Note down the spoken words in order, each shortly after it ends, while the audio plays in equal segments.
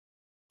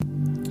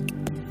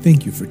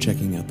Thank you for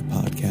checking out the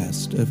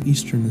podcast of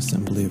Eastern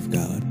Assembly of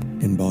God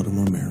in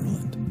Baltimore,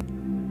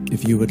 Maryland.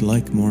 If you would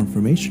like more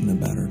information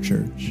about our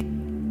church,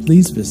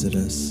 please visit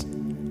us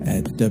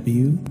at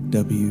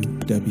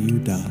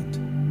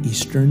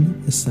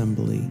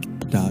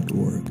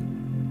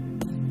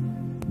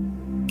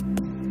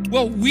www.easternassembly.org.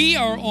 Well, we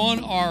are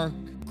on our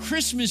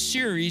Christmas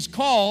series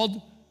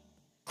called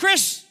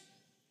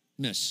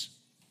Christmas.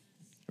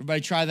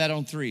 Everybody try that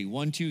on three.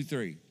 1, 2,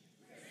 3.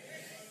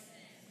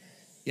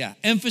 Yeah,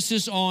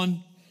 emphasis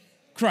on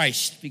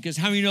Christ, because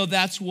how many know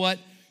that's what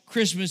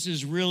Christmas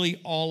is really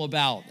all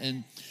about?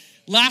 And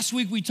last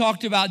week we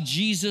talked about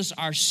Jesus,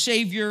 our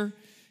Savior,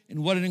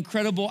 and what an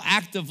incredible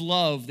act of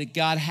love that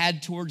God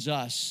had towards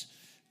us,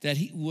 that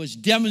he was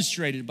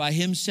demonstrated by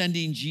him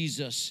sending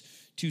Jesus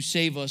to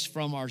save us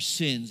from our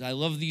sins. I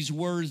love these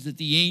words that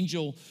the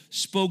angel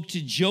spoke to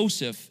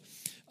Joseph,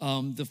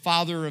 the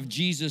father of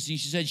Jesus. He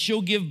said,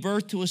 she'll give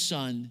birth to a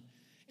son,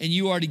 and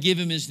you are to give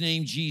him his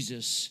name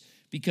Jesus,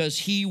 because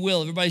he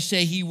will. Everybody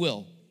say he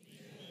will.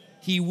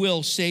 He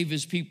will save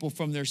his people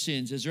from their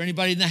sins. Is there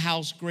anybody in the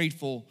house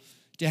grateful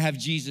to have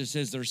Jesus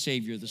as their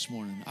Savior this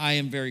morning? I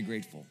am very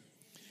grateful.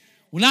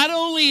 Well, not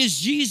only is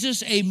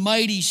Jesus a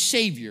mighty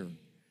Savior,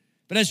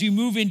 but as we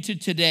move into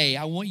today,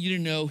 I want you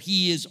to know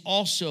he is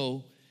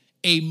also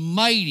a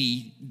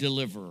mighty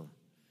deliverer.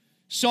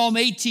 Psalm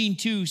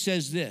 18:2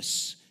 says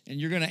this, and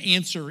you're going to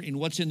answer in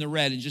what's in the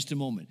red in just a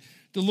moment.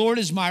 The Lord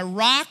is my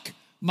rock,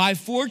 my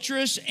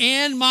fortress,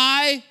 and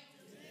my...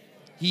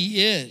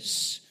 He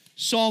is.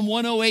 Psalm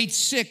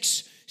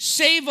 108:6,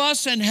 save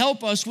us and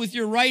help us with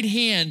your right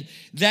hand,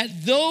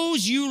 that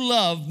those you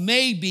love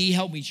may be,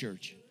 help me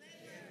church,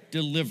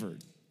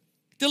 delivered.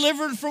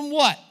 Delivered from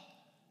what?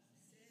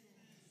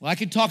 Well, I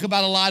could talk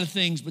about a lot of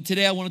things, but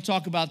today I want to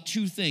talk about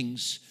two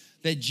things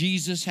that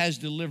Jesus has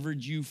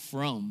delivered you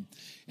from.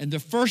 And the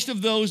first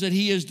of those that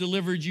he has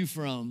delivered you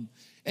from,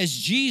 as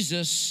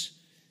Jesus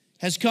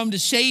has come to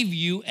save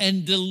you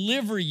and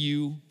deliver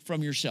you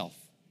from yourself.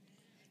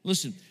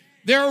 Listen,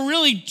 there are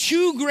really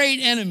two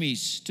great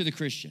enemies to the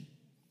Christian.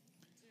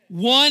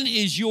 One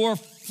is your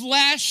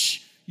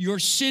flesh, your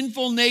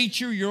sinful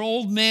nature, your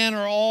old man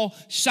are all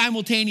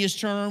simultaneous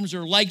terms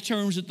or like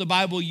terms that the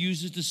Bible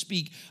uses to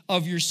speak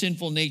of your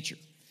sinful nature.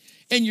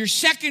 And your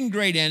second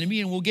great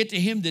enemy, and we'll get to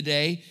him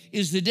today,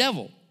 is the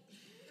devil.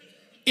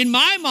 In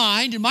my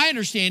mind, in my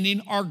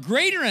understanding, our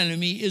greater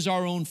enemy is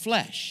our own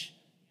flesh.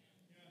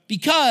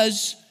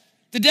 Because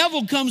the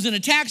devil comes and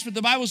attacks, but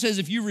the Bible says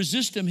if you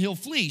resist him, he'll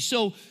flee.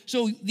 So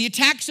the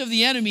attacks of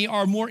the enemy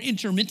are more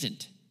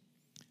intermittent.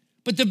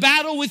 But the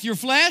battle with your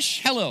flesh,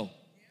 hello.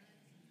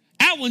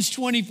 That one's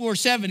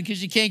 24/7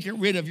 because you can't get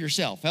rid of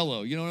yourself.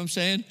 Hello, you know what I'm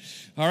saying?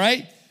 All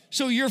right?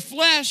 So your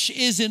flesh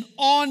is an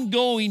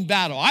ongoing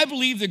battle. I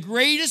believe the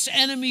greatest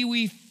enemy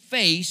we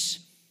face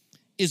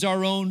is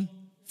our own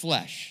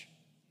flesh.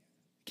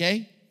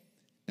 Okay?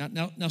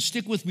 Now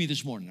stick with me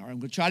this morning. All right? I'm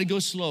going to try to go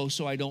slow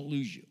so I don't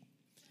lose you.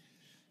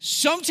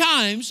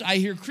 Sometimes I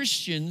hear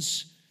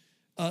Christians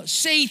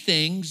say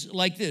things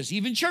like this,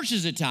 even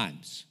churches at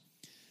times,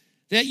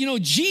 that, you know,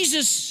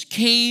 Jesus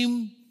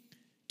came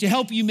to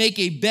help you make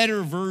a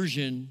better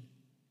version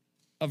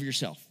of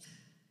yourself.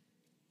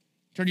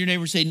 Turn to your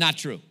neighbor and say, not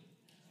true.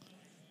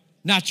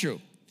 Not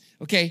true.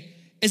 Okay?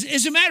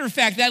 As a matter of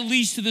fact, that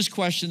leads to this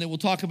question that we'll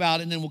talk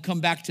about, and then we'll come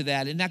back to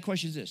that. And that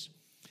question is this.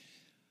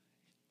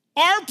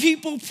 Are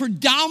people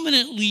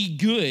predominantly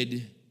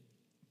good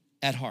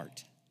at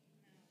heart?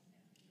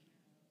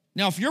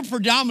 Now, if you're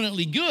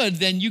predominantly good,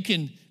 then you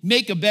can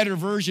make a better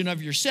version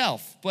of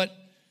yourself. But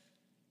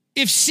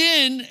if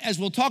sin, as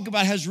we'll talk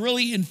about, has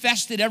really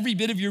infested every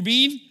bit of your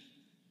being,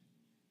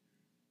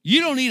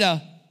 you don't need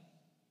a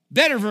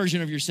better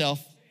version of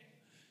yourself.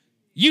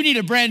 You need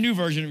a brand new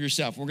version of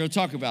yourself. We're going to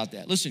talk about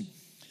that. Listen,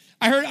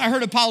 I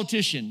heard a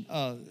politician,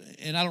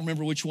 and I don't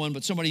remember which one,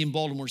 but somebody in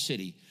Baltimore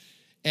City.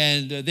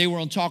 And they were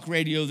on talk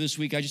radio this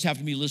week. I just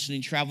happened to be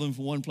listening, traveling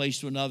from one place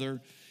to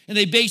another. And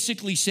they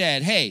basically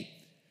said, hey,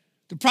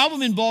 the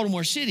problem in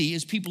Baltimore City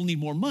is people need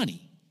more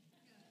money.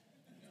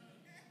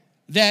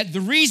 That the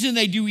reason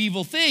they do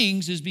evil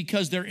things is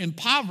because they're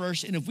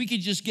impoverished, and if we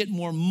could just get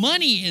more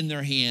money in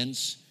their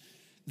hands,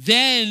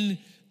 then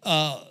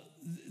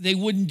they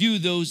wouldn't do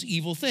those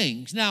evil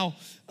things. Now,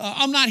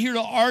 I'm not here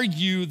to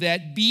argue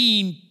that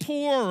being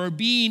poor or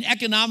being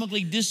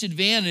economically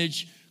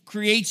disadvantaged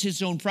creates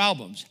its own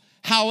problems.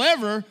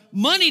 However,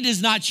 money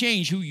does not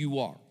change who you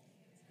are.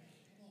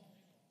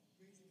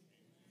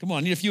 Come on,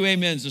 I need a few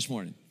amens this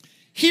morning.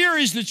 Here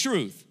is the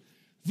truth.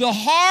 The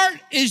heart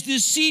is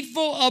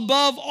deceitful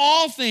above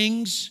all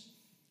things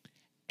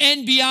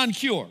and beyond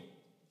cure.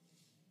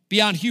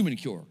 Beyond human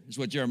cure is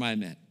what Jeremiah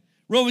meant.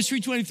 Romans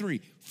 3:23,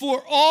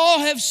 for all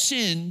have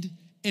sinned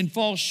and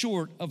fall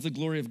short of the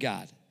glory of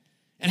God.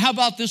 And how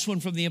about this one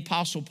from the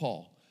Apostle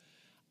Paul?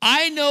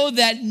 I know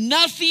that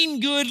nothing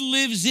good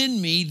lives in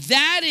me,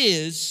 that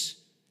is,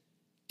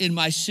 in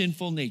my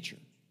sinful nature.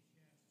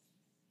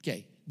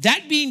 Okay,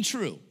 that being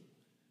true,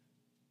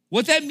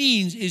 what that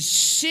means is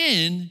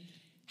sin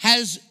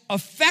has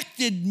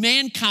affected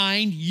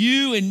mankind,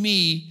 you and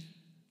me,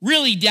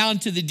 really down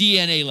to the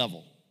DNA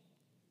level.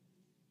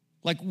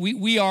 Like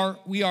we are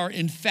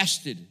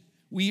infested.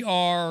 We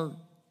are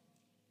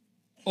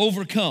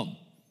overcome.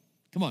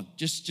 Come on,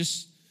 just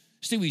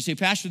stay with me. Say,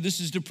 Pastor, this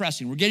is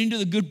depressing. We're getting to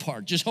the good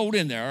part. Just hold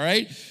in there, all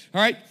right?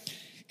 All right?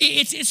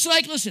 It's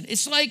like, listen,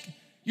 it's like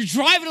you're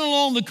driving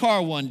along the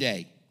car one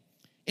day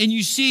and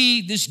you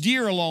see this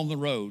deer along the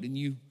road and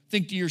you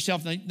think to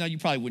yourself, no, you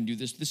probably wouldn't do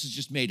this. This is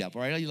just made up,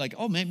 all right? You're like,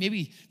 oh, man,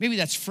 maybe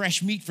that's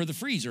fresh meat for the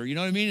freezer, you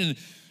know what I mean? And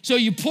so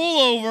you pull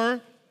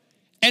over,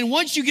 and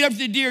once you get up to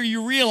the deer,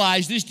 you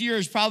realize this deer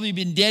has probably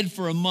been dead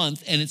for a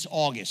month, and it's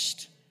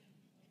August,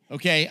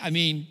 okay? I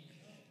mean,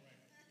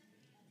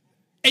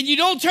 and you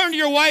don't turn to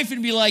your wife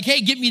and be like,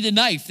 hey, get me the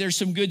knife. There's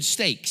some good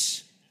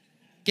steaks,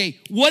 okay?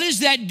 What is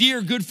that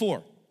deer good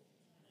for?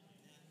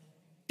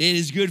 It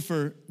is good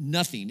for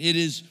nothing. It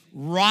is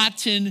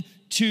rotten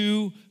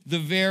to the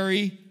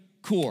very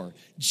core.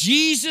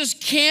 Jesus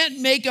can't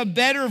make a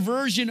better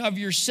version of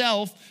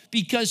yourself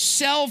because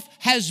self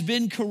has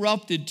been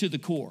corrupted to the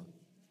core.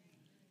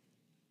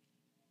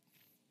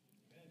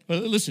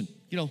 But listen,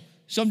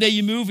 someday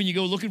you move and you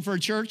go looking for a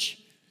church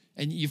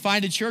and you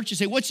find a church, you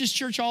say, what's this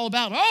church all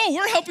about? Oh,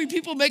 we're helping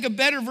people make a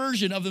better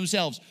version of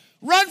themselves.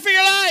 Run for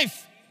your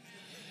life.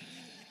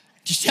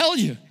 Just telling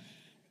you,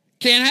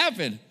 can't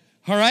happen,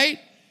 all right?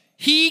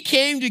 He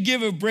came to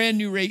give a brand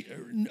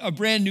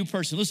new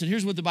person. Listen,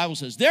 here's what the Bible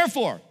says.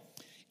 Therefore,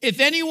 if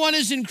anyone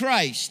is in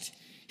Christ,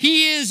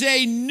 he is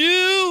a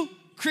new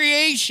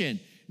creation.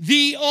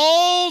 The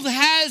old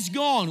has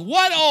gone.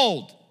 What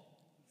old?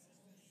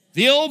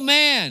 The old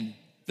man,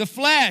 the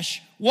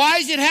flesh. Why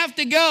does it have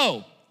to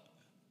go?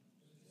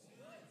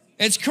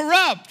 It's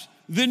corrupt.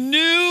 The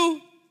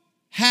new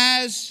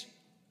has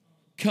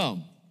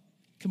come.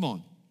 Come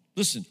on,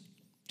 listen.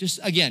 Just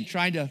again,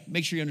 trying to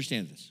make sure you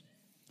understand this.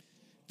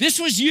 This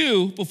was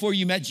you before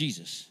you met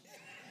Jesus.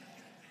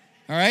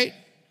 All right?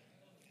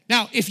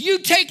 Now, if you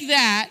take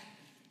that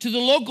to the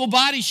local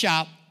body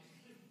shop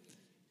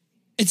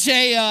and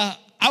say, I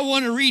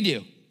want to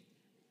redo,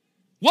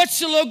 what's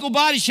the local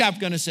body shop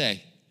going to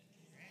say?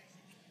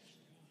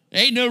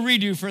 Ain't no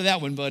redo for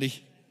that one, buddy.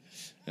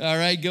 All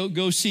right,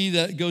 go see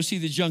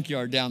the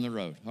junkyard down the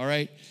road. All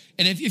right,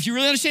 and if you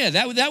really understand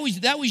it,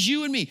 that was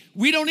you and me.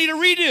 We don't need a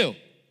redo.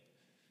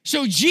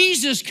 So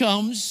Jesus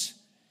comes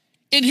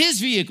in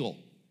his vehicle.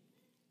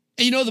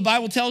 And the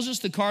Bible tells us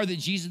the car that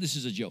Jesus, this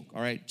is a joke,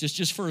 all right?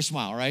 Just for a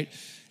smile, all right?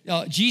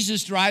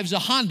 Jesus drives a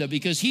Honda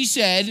because he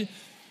said,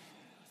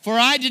 for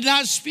I did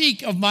not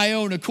speak of my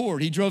own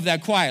accord. He drove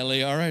that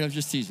quietly, all right? I'm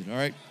just teasing, all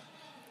right?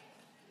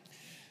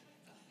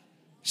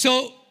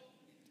 So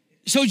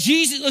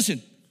Jesus,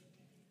 listen.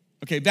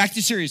 Okay, back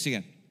to serious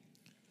again.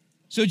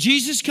 So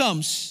Jesus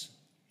comes,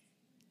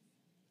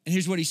 and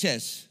here's what he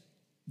says.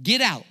 Get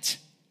out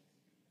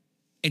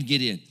and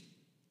get in.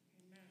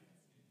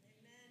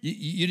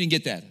 You didn't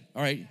get that,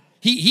 all right?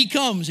 He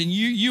comes and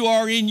you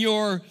are in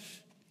you're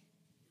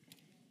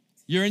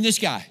in this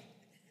guy.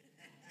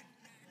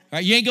 All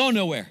right, you ain't going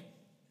nowhere.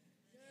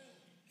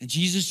 And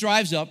Jesus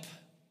drives up.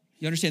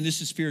 You understand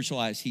this is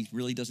spiritualized. He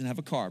really doesn't have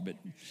a car, but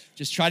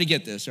just try to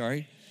get this, all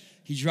right?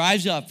 He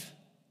drives up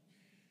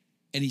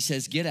and he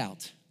says, get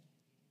out,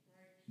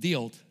 the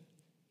old,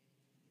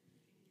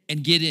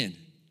 and get in.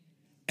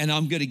 And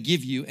I'm going to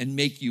give you and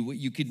make you what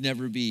you could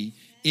never be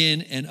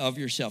in and of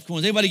yourself. Come on,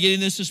 is anybody getting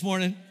this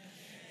morning?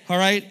 All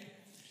right?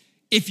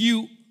 If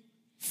you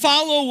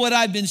follow what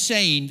I've been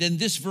saying, then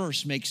this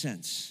verse makes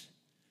sense.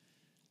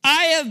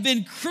 I have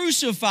been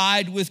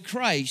crucified with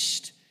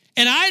Christ,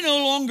 and I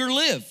no longer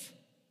live,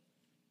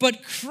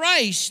 but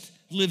Christ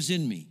lives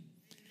in me.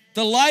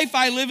 The life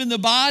I live in the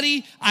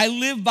body, I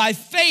live by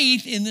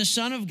faith in the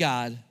Son of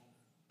God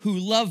who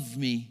loved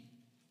me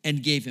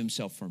and gave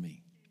himself for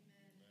me.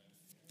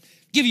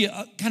 Give you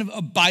a kind of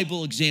a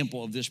Bible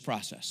example of this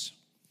process.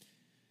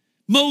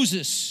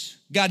 Moses,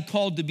 God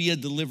called to be a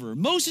deliverer.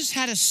 Moses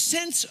had a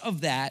sense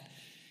of that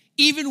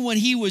even when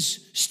he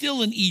was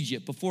still in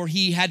Egypt before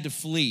he had to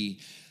flee.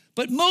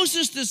 But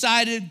Moses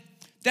decided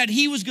that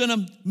he was going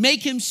to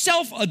make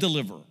himself a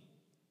deliverer.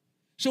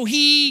 So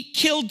he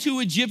killed 2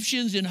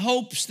 Egyptians in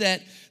hopes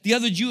that the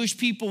other Jewish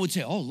people would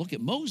say, oh, look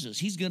at Moses.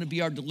 He's going to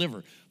be our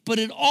deliverer. But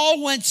it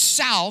all went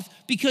south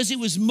because it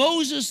was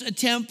Moses'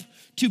 attempt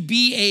to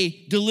be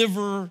a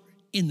deliverer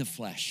in the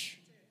flesh.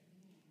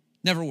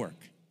 Never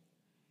worked.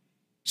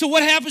 So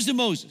what happens to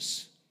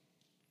Moses?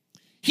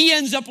 He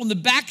ends up on the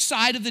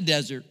backside of the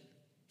desert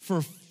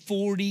for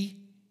 40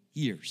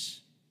 years.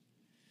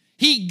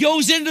 He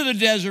goes into the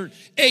desert,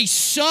 a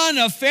son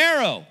of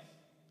Pharaoh.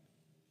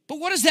 But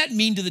what does that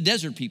mean to the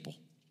desert people?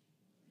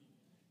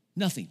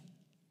 Nothing.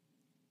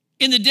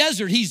 In the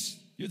desert,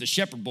 you're the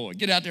shepherd boy.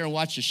 Get out there and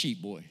watch the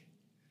sheep, boy.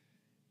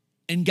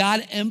 And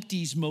God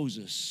empties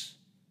Moses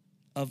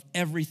of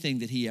everything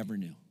that he ever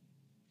knew.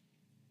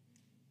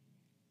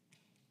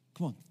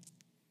 Come on.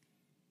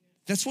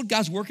 That's what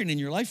God's working in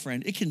your life,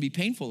 friend. It can be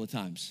painful at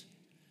times,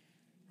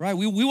 right?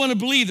 We want to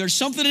believe there's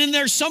something in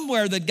there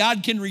somewhere that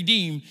God can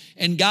redeem,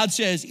 and God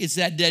says, it's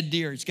that dead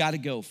deer. It's got to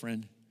go,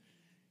 friend.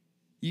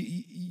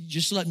 You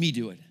just let me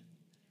do it.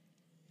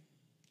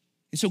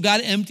 And so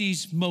God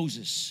empties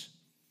Moses.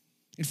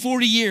 In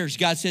 40 years,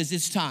 God says,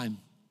 it's time.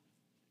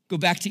 Go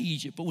back to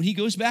Egypt. But when he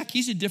goes back,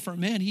 he's a different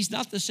man. He's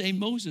not the same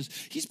Moses.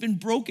 He's been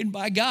broken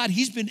by God.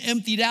 He's been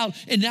emptied out,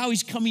 and now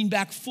he's coming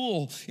back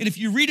full. And if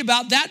you read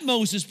about that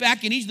Moses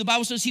back in Egypt, the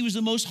Bible says he was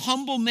the most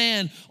humble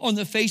man on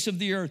the face of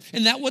the earth.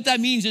 And what that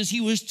means is he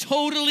was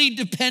totally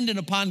dependent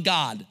upon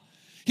God.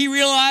 He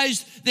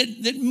realized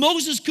that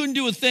Moses couldn't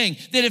do a thing,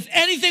 that if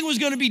anything was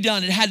going to be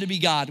done, it had to be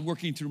God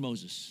working through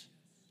Moses.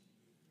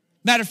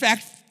 Matter of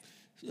fact,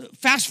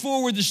 fast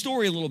forward the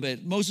story a little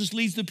bit. Moses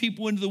leads the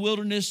people into the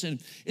wilderness and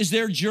is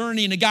their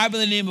journey, and a guy by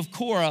the name of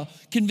Korah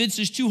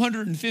convinces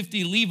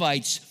 250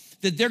 Levites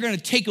that they're going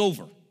to take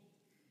over.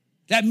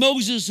 That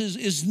Moses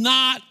is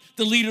not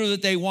the leader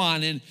that they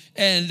want.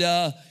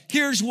 And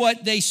here's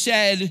what they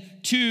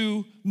said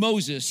to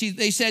Moses.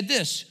 They said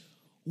this: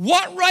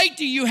 what right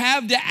do you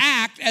have to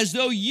act as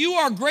though you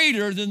are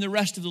greater than the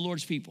rest of the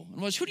Lord's people? In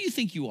other words, who do you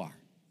think you are?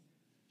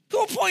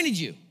 Who appointed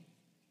you?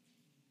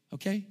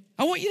 Okay?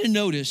 I want you to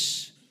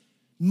notice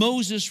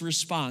Moses'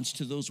 response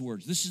to those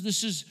words. This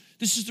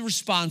is the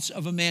response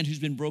of a man who's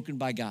been broken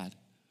by God.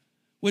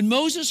 When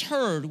Moses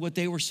heard what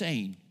they were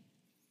saying,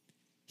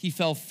 he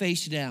fell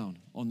face down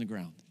on the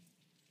ground.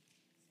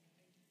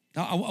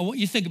 Now, I want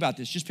you to think about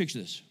this. Just picture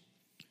this.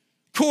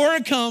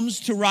 Korah comes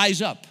to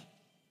rise up.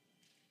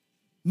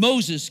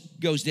 Moses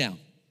goes down.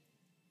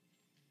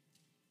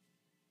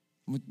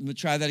 I'm going to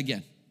try that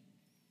again.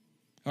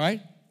 All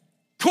right?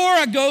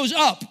 Korah goes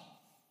up.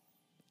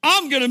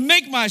 I'm going to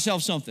make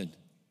myself something.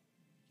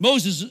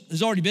 Moses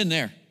has already been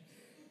there.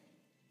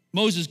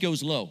 Moses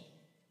goes low.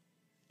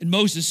 And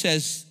Moses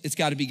says, it's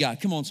got to be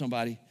God. Come on,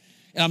 somebody.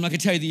 And I'm not going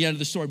to tell you the end of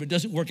the story, but it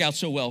doesn't work out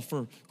so well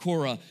for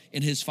Korah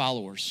and his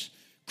followers.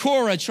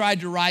 Korah tried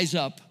to rise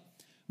up.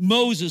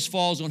 Moses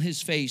falls on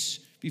his face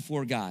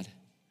before God.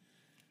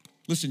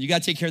 Listen, you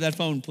got to take care of that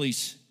phone,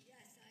 please. Yes,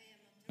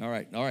 I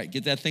am. All right.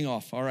 Get that thing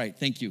off. All right,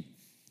 thank you.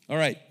 All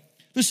right.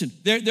 Listen,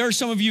 there are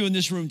some of you in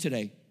this room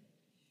today.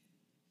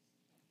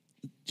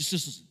 Just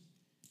listen.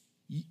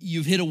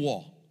 You've hit a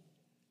wall.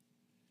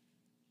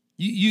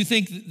 You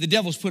think the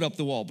devil's put up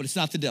the wall, but it's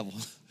not the devil.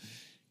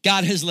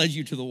 God has led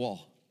you to the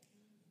wall.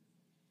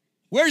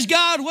 Where's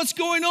God? What's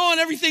going on?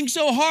 Everything's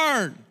so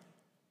hard.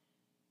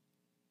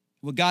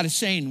 What God is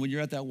saying when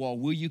you're at that wall,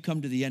 will you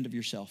come to the end of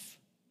yourself?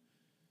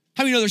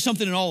 How many know there's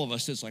something in all of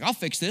us that's like, I'll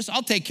fix this.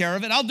 I'll take care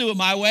of it. I'll do it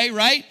my way,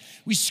 right?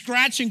 We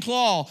scratch and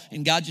claw,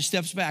 and God just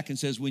steps back and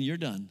says, when you're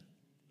done,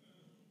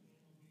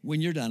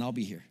 I'll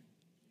be here.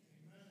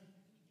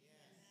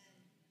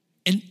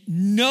 And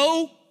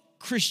no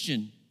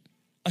Christian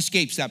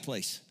escapes that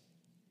place.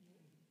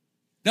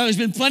 Now, there's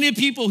been plenty of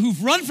people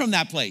who've run from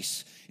that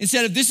place and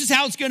said, if this is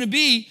how it's going to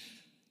be,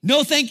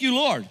 no thank you,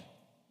 Lord.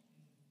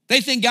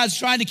 They think God's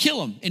trying to kill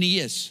them, and he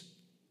is.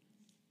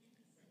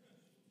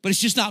 But it's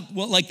just not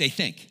like they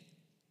think.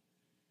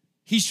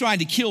 He's trying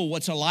to kill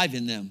what's alive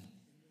in them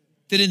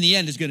that in the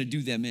end is going to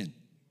do them in.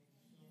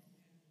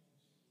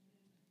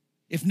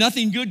 If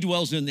nothing good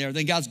dwells in there,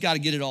 then God's got to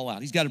get it all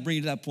out. He's got to bring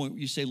you to that point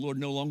where you say, Lord,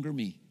 no longer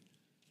me,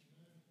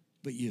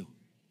 but you.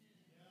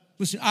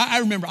 Listen, I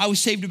remember I was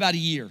saved about a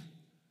year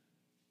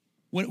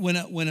when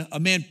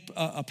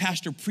a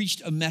pastor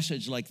preached a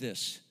message like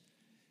this.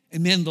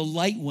 And man, the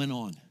light went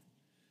on.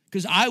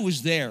 Because I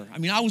was there. I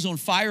mean, I was on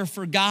fire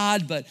for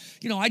God, but,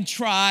 I'd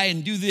try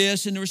and do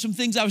this, and there were some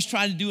things I was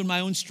trying to do in my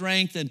own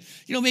strength, and,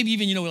 maybe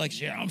even, like,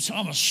 yeah,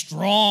 I'm a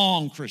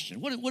strong Christian.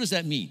 What does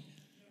that mean?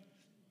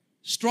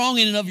 Strong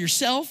in and of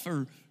yourself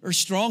or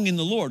strong in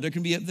the Lord?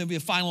 There'll be a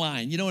fine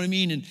line, you know what I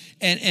mean?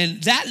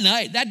 And that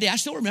night, that day, I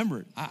still remember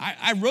it.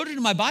 I wrote it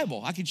in my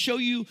Bible. I could show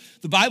you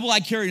the Bible I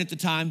carried at the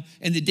time,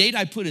 and the date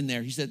I put in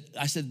there.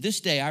 I said,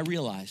 this day I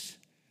realized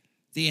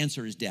the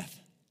answer is death.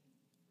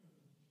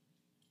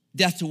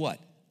 Death to what?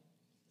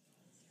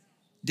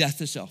 Death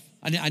to self.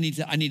 I need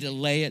to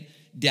lay it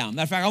down.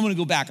 Matter of fact, I'm going to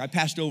go back. I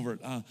passed over it.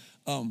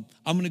 I'm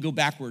going to go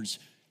backwards.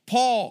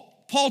 Paul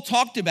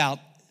talked about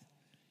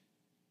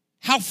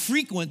how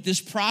frequent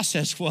this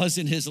process was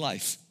in his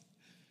life.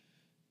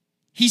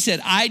 He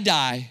said, I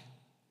die.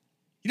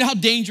 You know how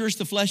dangerous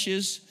the flesh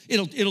is?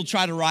 It'll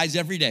try to rise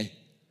every day.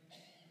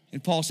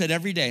 And Paul said,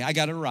 every day I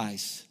got to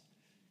rise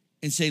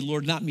and say,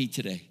 Lord, not me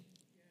today,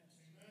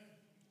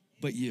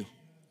 but you.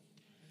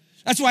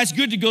 That's why it's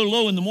good to go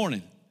low in the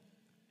morning.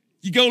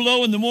 You go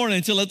low in the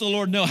morning to let the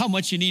Lord know how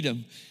much you need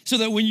him, so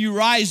that when you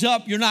rise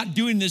up, you're not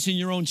doing this in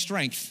your own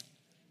strength.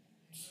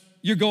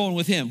 You're going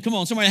with him. Come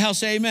on, somebody in the house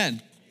say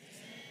amen.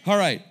 All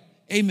right,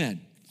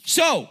 amen.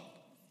 So,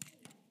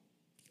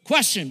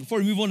 question before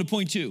we move on to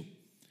point 2.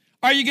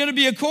 Are you going to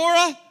be a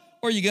Korah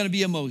or are you going to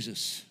be a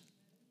Moses?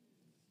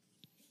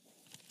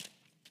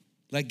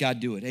 Let God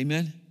do it,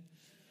 amen?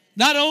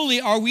 Not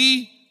only are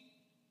we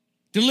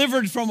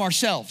delivered from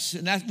ourselves,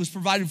 and that was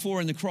provided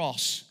for in the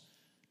cross.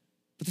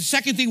 But the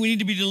second thing we need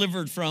to be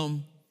delivered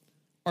from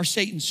are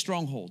Satan's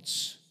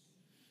strongholds.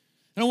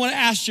 And I want to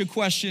ask you a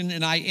question,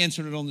 and I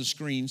answered it on the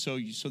screen, so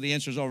the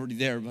answer is already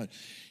there. But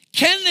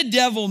can the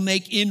devil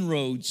make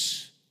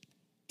inroads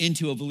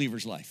into a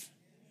believer's life?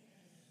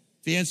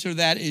 The answer to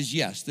that is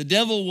yes. The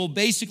devil will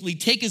basically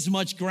take as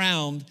much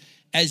ground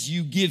as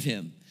you give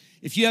him.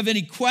 If you have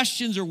any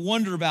questions or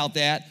wonder about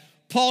that,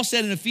 Paul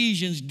said in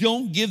Ephesians,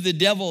 don't give the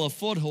devil a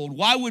foothold.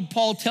 Why would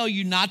Paul tell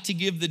you not to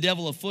give the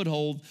devil a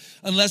foothold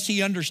unless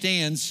he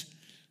understands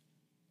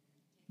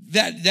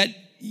that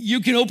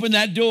you can open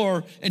that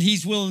door and he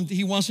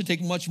wants to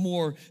take much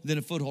more than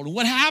a foothold. And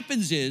what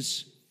happens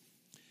is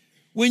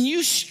when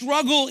you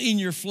struggle in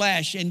your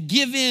flesh and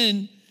give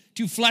in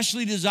to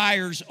fleshly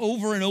desires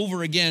over and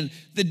over again,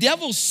 the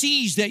devil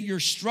sees that you're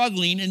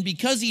struggling, and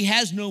because he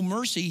has no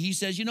mercy, he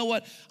says, you know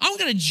what? I'm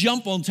going to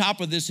jump on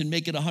top of this and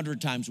make it 100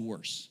 times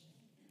worse.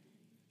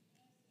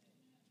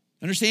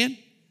 Understand?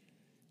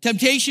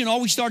 Temptation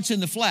always starts in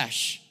the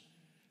flesh.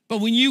 But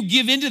when you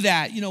give into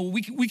that,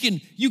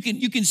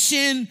 you can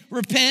sin,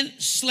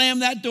 repent, slam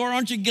that door.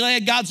 Aren't you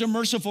glad God's a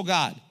merciful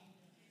God?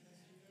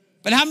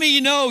 But how many of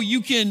you know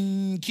you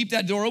can keep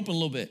that door open a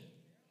little bit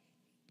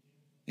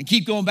and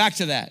keep going back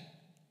to that?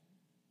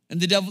 And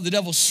the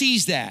devil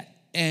sees that,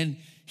 and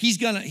he's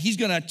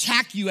gonna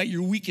attack you at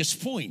your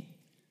weakest point.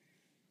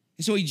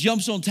 And so he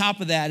jumps on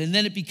top of that, and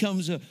then it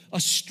becomes a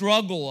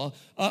struggle,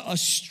 a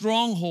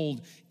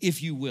stronghold,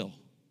 if you will.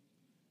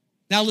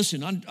 Now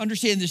listen,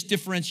 understand this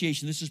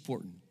differentiation. This is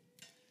important.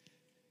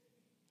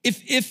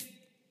 If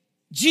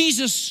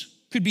Jesus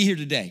could be here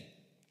today,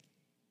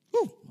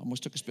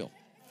 almost took a spill.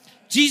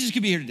 Jesus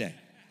could be here today,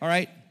 all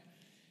right?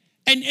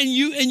 And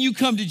you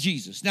come to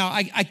Jesus. Now,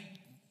 I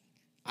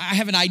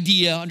have an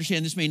idea.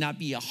 Understand this may not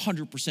be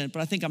 100%,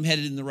 but I think I'm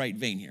headed in the right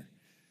vein here.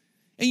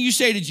 And you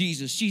say to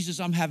Jesus,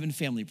 I'm having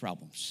family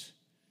problems.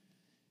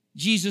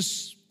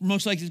 Jesus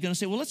most likely is going to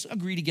say, well, let's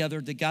agree together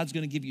that God's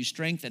going to give you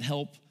strength and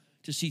help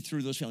to see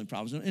through those family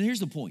problems. And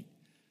here's the point.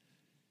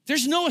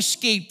 There's no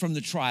escape from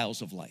the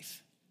trials of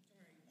life.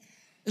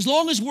 As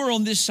long as we're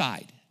on this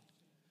side,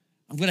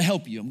 I'm going to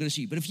help you. I'm going to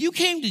see you. But if you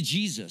came to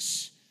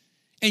Jesus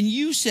and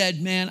you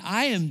said, man,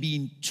 I am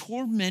being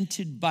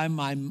tormented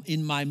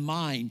in my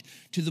mind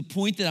to the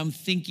point that I'm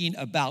thinking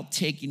about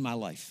taking my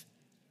life,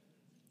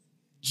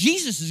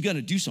 Jesus is going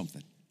to do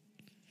something.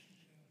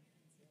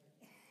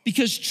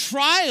 Because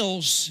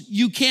trials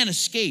you can't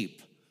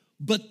escape,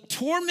 but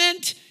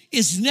torment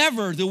is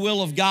never the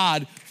will of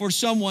God for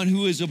someone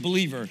who is a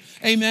believer.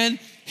 Amen.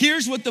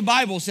 Here's what the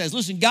Bible says.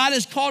 Listen, God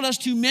has called us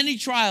to many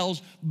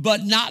trials,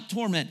 but not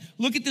torment.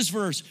 Look at this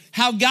verse.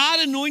 How God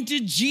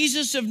anointed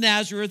Jesus of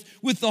Nazareth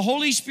with the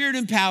Holy Spirit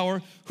and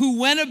power, who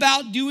went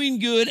about doing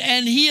good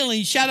and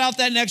healing. Shout out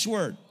that next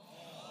word.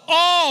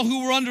 All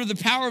who were under the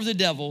power of the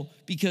devil,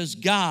 because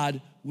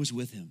God was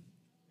with him.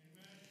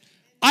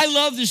 I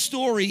love this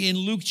story in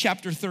Luke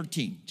chapter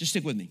 13. Just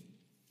stick with me.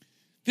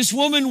 This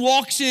woman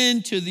walks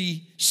into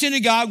the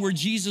synagogue where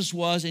Jesus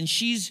was, and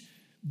she's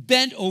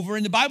bent over,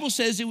 and the Bible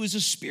says it was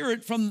a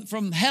spirit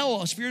from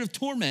hell, a spirit of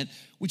torment,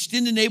 which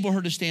didn't enable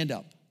her to stand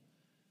up.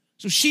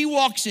 So she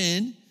walks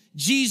in.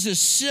 Jesus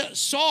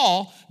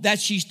saw that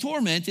she's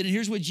tormented, and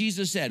here's what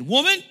Jesus said.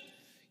 Woman,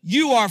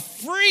 you are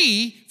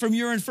free from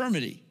your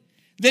infirmity.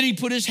 Then he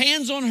put his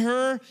hands on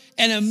her,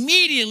 and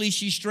immediately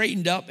she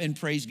straightened up and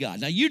praised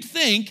God. Now, you'd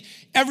think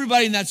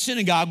everybody in that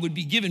synagogue would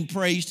be giving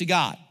praise to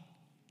God.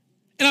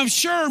 And I'm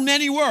sure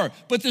many were.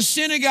 But the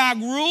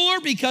synagogue ruler,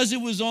 because it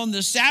was on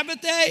the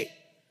Sabbath day,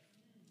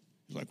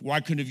 was like,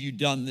 why couldn't have you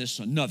done this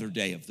another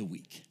day of the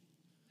week?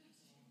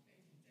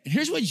 And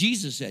here's what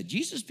Jesus said.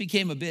 Jesus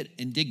became a bit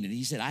indignant.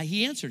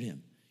 He answered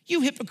him,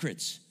 you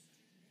hypocrites.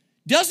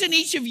 Doesn't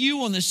each of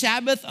you on the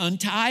Sabbath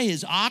untie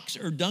his ox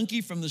or donkey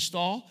from the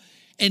stall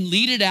and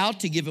lead it out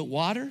to give it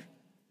water?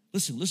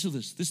 Listen to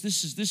this.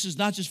 This is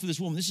not just for this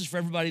woman. This is for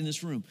everybody in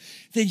this room.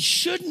 Then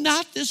should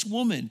not this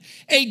woman,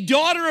 a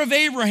daughter of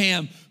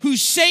Abraham, who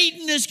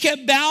Satan has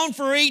kept bound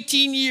for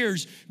 18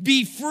 years,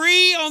 be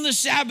free on the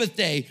Sabbath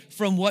day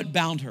from what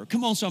bound her?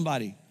 Come on,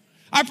 somebody.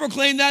 I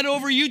proclaim that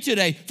over you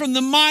today. From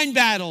the mind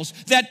battles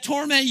that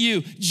torment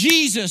you,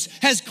 Jesus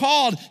has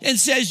called and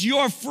says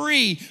you're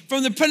free.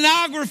 From the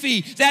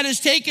pornography that has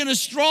taken a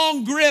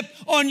strong grip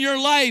on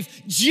your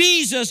life,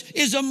 Jesus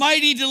is a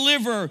mighty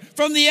deliverer.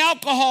 From the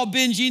alcohol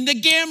binging, the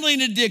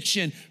gambling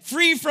addiction,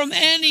 free from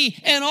any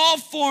and all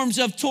forms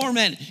of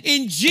torment.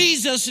 In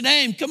Jesus'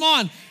 name, come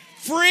on,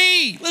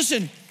 free.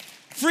 Listen.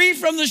 Free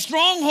from the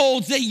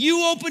strongholds that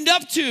you opened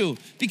up to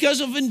because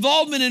of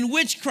involvement in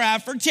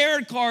witchcraft or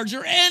tarot cards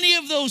or any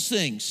of those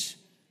things.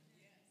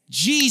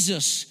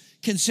 Jesus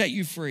can set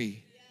you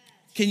free.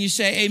 Can you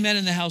say amen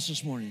in the house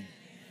this morning?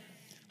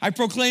 I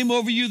proclaim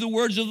over you the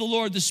words of the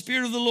Lord. The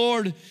Spirit of the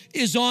Lord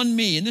is on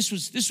me. And this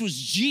was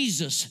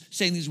Jesus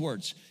saying these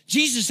words.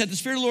 Jesus said, the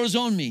Spirit of the Lord is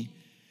on me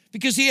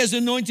because he has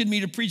anointed me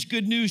to preach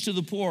good news to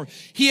the poor.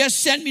 He has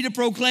sent me to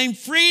proclaim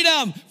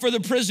freedom for the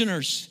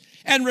prisoners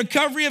and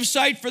recovery of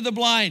sight for the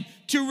blind,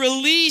 to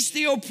release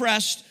the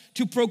oppressed,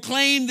 to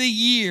proclaim the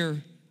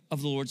year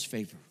of the Lord's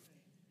favor.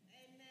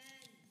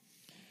 Amen.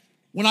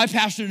 When I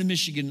pastored in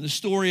Michigan, the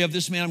story of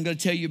this man I'm going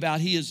to tell you about,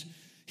 he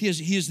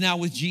is now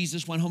with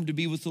Jesus, went home to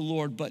be with the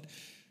Lord, but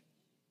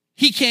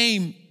he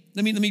came,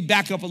 let me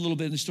back up a little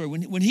bit in the story.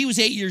 When he was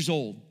 8 years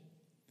old,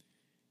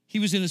 he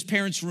was in his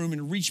parents' room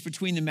and reached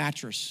between the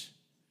mattress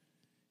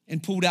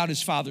and pulled out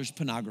his father's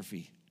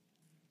pornography.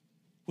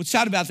 What's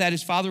sad about that,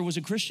 his father was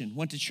a Christian,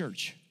 went to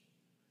church.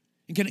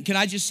 And can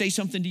I just say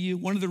something to you?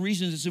 One of the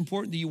reasons it's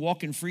important that you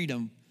walk in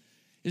freedom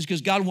is because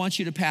God wants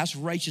you to pass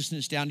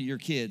righteousness down to your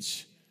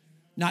kids,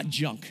 not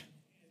junk.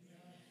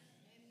 Amen.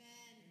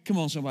 Come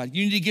on, somebody.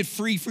 You need to get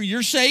free for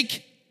your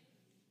sake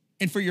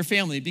and for your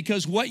family,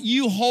 because what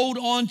you hold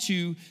on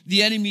to,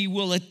 the enemy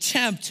will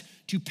attempt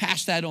to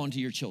pass that on to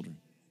your children.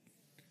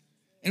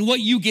 And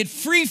what you get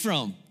free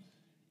from,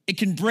 it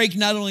can break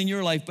not only in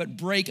your life, but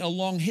break a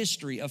long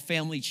history of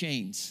family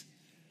chains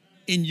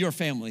in your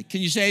family.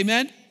 Can you say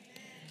amen?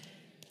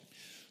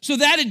 So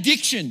that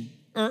addiction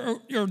or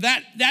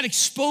that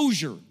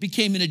exposure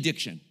became an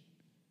addiction.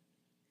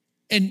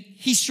 And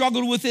he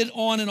struggled with it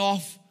on and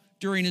off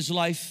during his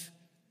life.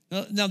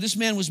 Now, this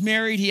man was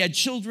married, he had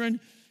children,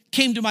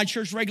 came to my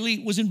church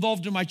regularly, was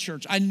involved in my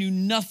church. I knew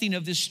nothing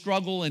of this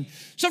struggle. And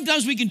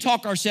sometimes we can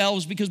talk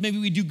ourselves because maybe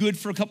we do good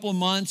for a couple of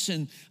months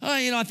and,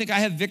 I think I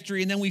have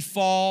victory, and then we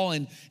fall.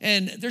 And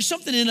there's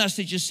something in us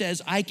that just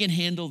says, I can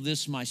handle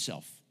this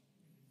myself.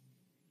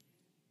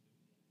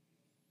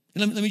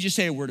 And let me just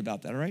say a word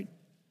about that, all right?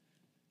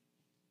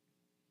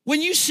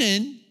 When you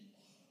sin,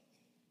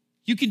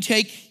 you can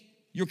take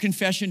your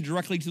confession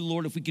directly to the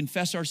Lord. If we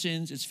confess our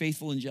sins, it's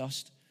faithful and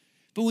just.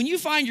 But when you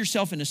find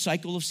yourself in a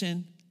cycle of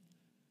sin,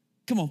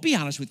 come on, be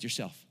honest with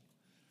yourself.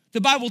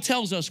 The Bible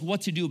tells us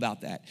what to do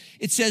about that.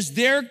 It says,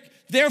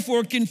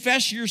 therefore,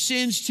 confess your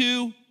sins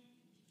to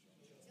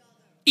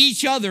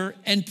each other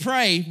and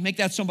pray. Make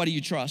that somebody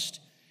you trust.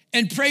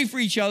 And pray for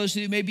each other so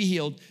that you may be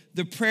healed.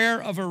 The prayer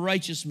of a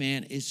righteous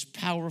man is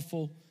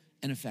powerful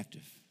and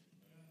effective.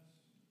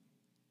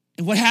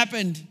 And what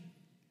happened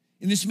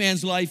in this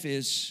man's life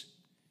is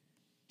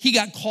he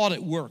got caught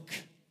at work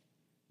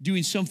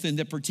doing something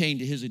that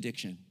pertained to his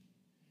addiction.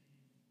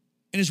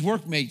 And his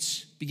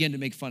workmates began to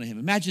make fun of him.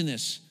 Imagine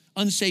this,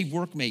 unsaved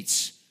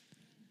workmates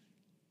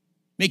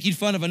making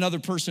fun of another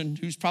person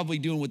who's probably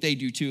doing what they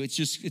do too.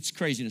 It's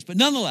craziness. But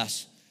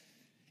nonetheless,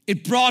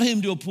 it brought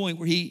him to a point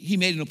where he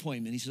made an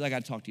appointment. He says, I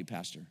got to talk to you,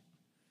 Pastor.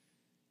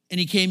 And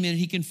he came in,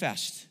 he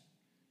confessed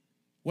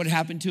what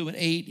happened to him at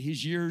 8,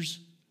 his years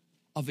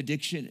of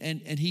addiction.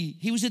 And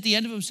he was at the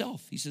end of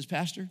himself. He says,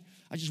 Pastor,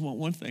 I just want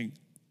one thing.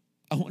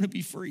 I want to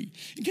be free.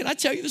 And can I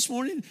tell you this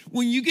morning,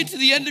 when you get to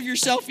the end of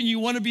yourself and you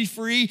want to be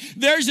free,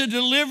 there's a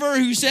deliverer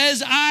who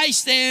says, I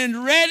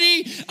stand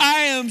ready, I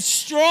am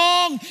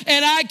strong,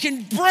 and I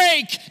can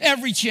break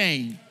every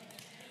chain.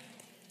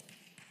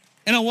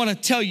 And I want to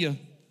tell you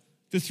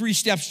the 3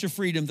 steps to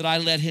freedom that I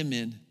led him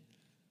in,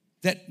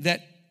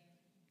 that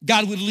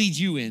God would lead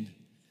you in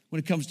when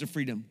it comes to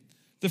freedom.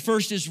 The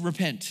first is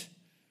repent.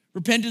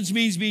 Repentance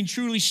means being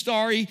truly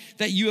sorry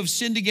that you have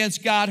sinned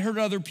against God, hurt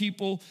other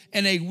people,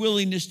 and a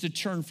willingness to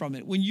turn from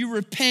it. When you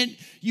repent,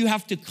 you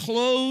have to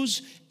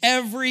close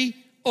every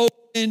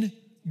open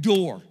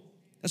door.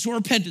 That's what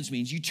repentance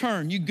means. You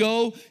turn, you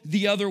go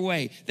the other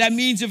way. That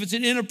means if it's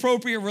an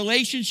inappropriate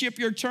relationship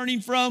you're turning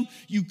from,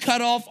 you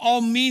cut off all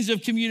means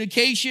of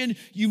communication.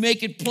 You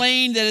make it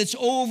plain that it's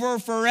over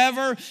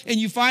forever, and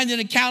you find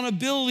an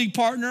accountability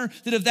partner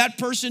that if that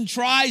person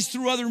tries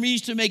through other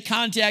means to make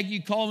contact,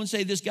 you call them and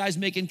say, this guy's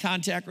making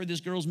contact or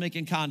this girl's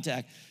making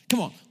contact.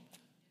 Come on.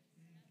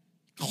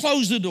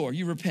 Close the door.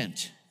 You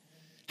repent.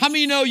 How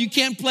many know you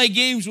can't play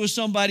games with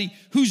somebody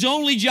whose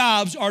only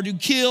jobs are to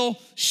kill,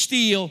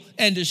 steal,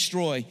 and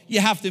destroy?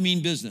 You have to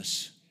mean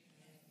business.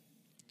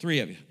 3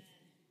 of you.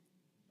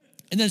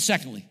 And then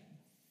secondly,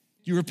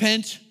 you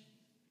repent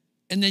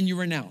and then you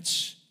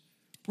renounce.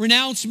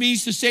 Renounce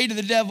means to say to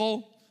the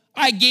devil,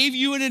 I gave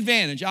you an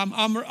advantage.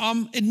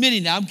 I'm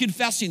admitting that. I'm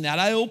confessing that.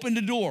 I opened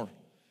the door.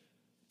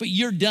 But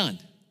you're done.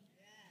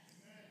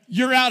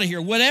 You're out of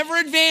here. Whatever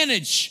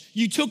advantage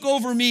you took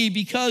over me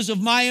because of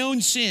my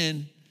own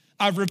sin,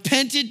 I've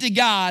repented to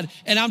God,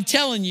 and I'm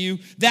telling you,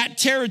 that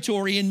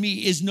territory in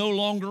me is no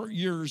longer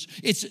yours.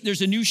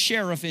 There's a new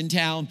sheriff in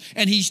town,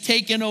 and he's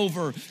taken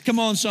over. Come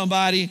on,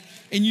 somebody.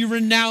 And you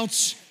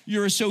renounce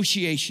your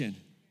association.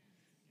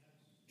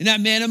 And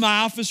that man in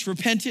my office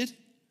repented.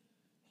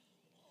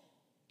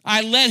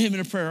 I led him in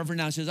a prayer of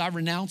renounce. He says, I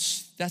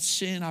renounce that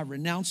sin. I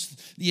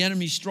renounce the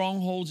enemy's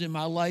strongholds in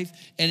my life.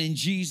 And in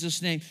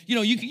Jesus' name,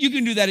 you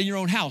can do that in your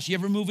own house. You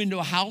ever move into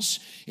a house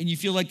and you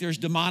feel like there's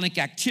demonic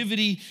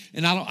activity?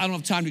 And I don't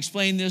have time to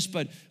explain this,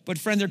 but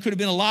friend, there could have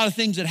been a lot of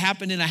things that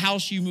happened in a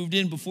house you moved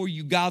in before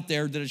you got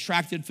there that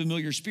attracted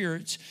familiar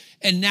spirits.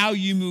 And now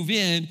you move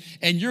in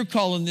and you're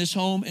calling this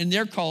home and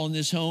they're calling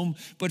this home.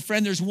 But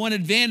friend, there's one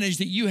advantage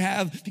that you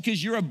have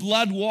because you're a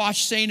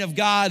blood-washed saint of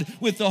God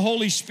with the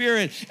Holy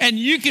Spirit. And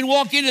you can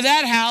walk into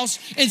that house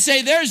and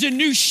say, there's a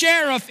new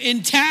sheriff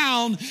in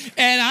town.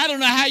 And I don't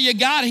know how you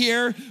got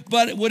here,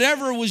 but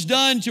whatever was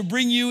done to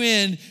bring you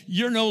in,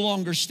 you're no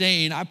longer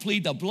staying. I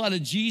plead the blood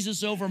of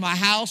Jesus over my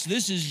house.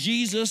 This is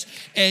Jesus,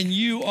 and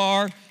you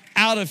are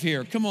out of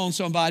here. Come on,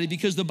 somebody,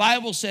 because the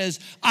Bible says,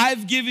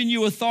 I've given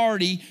you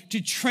authority to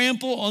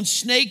trample on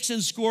snakes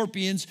and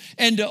scorpions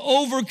and to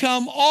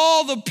overcome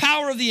all the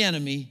power of the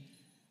enemy.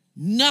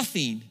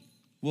 Nothing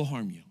will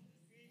harm you.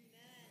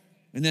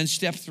 And then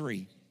step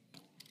 3,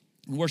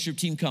 worship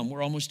team come,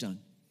 we're almost done,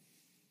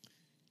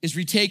 is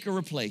retake or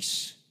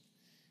replace.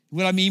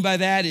 What I mean by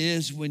that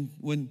is when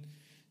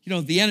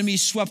the enemy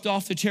swept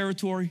off the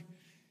territory,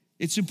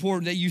 it's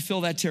important that you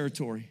fill that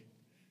territory.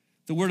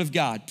 The word of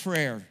God,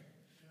 prayer,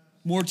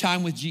 more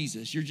time with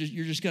Jesus. You're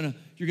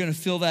gonna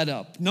fill that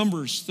up.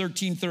 Numbers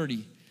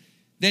 13:30.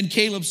 Then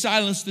Caleb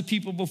silenced the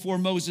people before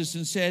Moses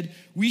and said,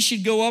 "We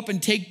should go up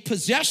and take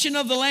possession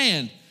of the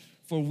land,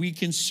 for we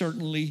can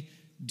certainly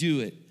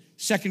do it."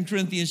 2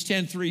 Corinthians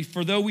 10:3.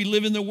 For though we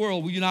live in the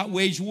world, we do not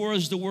wage war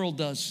as the world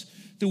does.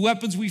 The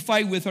weapons we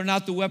fight with are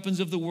not the weapons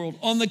of the world.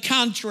 On the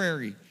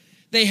contrary,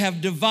 they have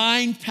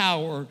divine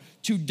power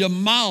to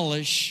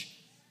demolish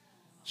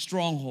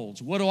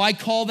strongholds. What do I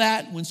call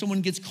that? When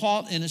someone gets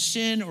caught in a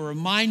sin or a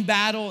mind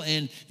battle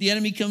and the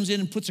enemy comes in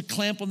and puts a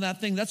clamp on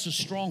that thing, that's a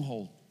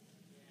stronghold.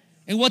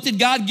 And what did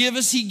God give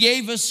us? He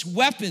gave us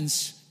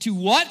weapons to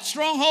what?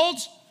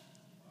 Strongholds?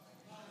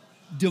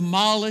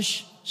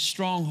 Demolish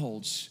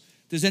strongholds.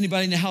 Does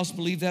anybody in the house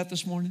believe that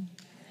this morning?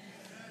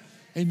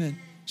 Amen.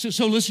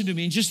 So listen to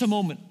me. In just a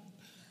moment,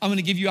 I'm going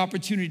to give you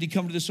opportunity to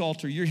come to this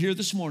altar. You're here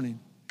this morning.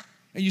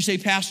 And you say,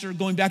 Pastor,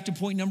 going back to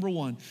point number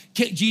 1,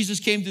 Jesus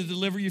came to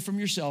deliver you from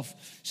yourself.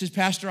 He says,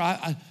 Pastor,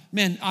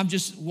 I'm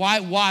just, why?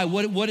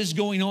 What is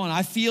going on?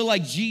 I feel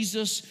like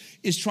Jesus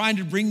is trying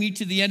to bring me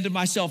to the end of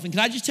myself. And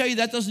can I just tell you,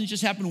 that doesn't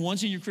just happen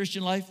once in your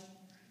Christian life.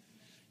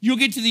 You'll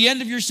get to the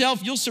end of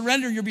yourself, you'll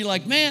surrender, and you'll be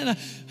like, man,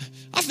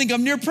 I think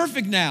I'm near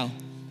perfect now.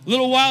 A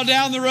little while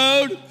down the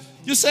road,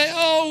 you'll say,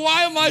 oh,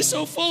 why am I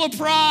so full of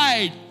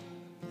pride?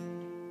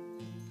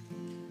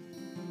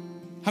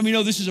 How many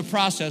know this is a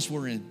process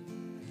we're in?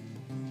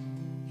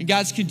 And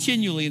God's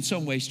continually, in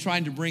some ways,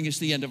 trying to bring us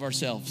to the end of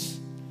ourselves.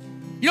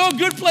 You know, a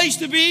good place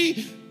to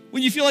be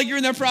when you feel like you're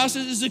in that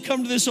process is to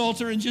come to this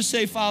altar and just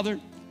say, Father,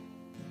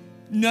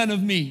 none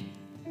of me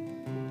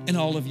and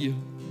all of you.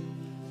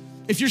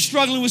 If you're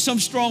struggling with some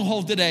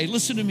stronghold today,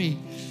 listen to me.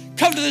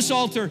 Come to this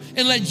altar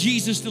and let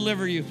Jesus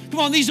deliver you.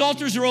 Come on, these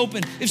altars are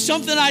open. If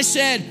something I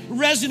said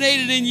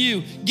resonated in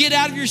you, get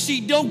out of your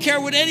seat. Don't care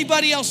what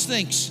anybody else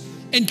thinks.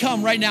 And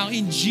come right now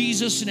in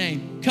Jesus'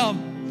 name.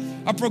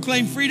 Come. I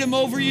proclaim freedom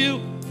over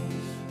you.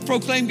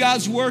 Proclaim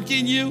God's work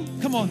in you.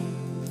 Come on.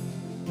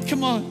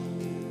 Come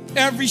on.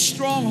 Every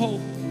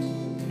stronghold.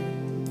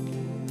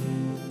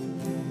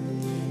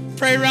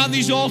 Pray around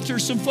these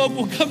altars. Some folk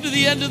will come to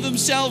the end of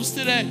themselves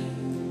today.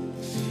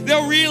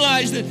 They'll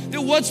realize that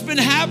what's been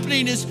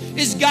happening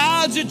is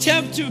God's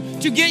attempt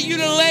to get you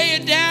to lay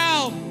it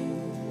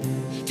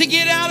down. To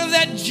get out of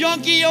that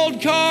junky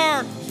old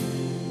car.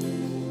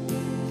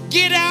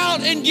 Get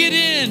out and get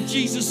in,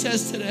 Jesus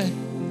says today.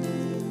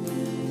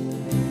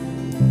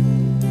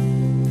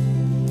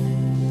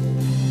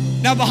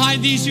 Now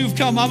behind these who've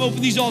come, I'm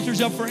opening these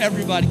altars up for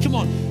everybody. Come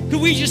on,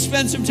 could we just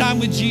spend some time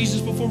with Jesus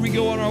before we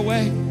go on our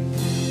way?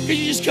 Could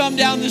you just come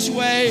down this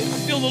way? I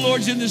feel the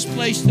Lord's in this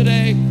place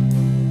today.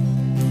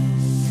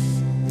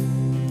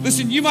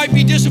 Listen, you might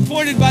be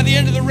disappointed by the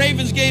end of the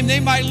Ravens game.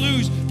 They might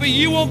lose, but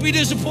you won't be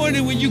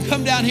disappointed when you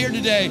come down here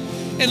today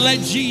and let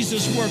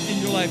Jesus work in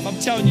your life. I'm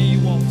telling you,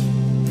 you won't.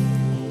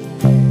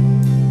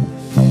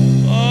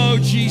 Oh,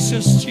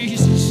 Jesus,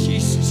 Jesus,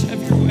 Jesus, have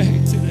your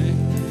way today.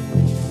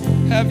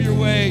 Have your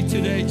way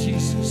today,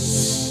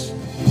 Jesus.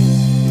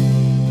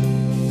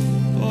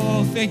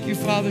 Oh, thank you,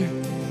 Father.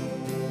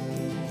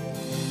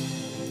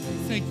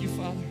 Thank you,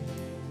 Father.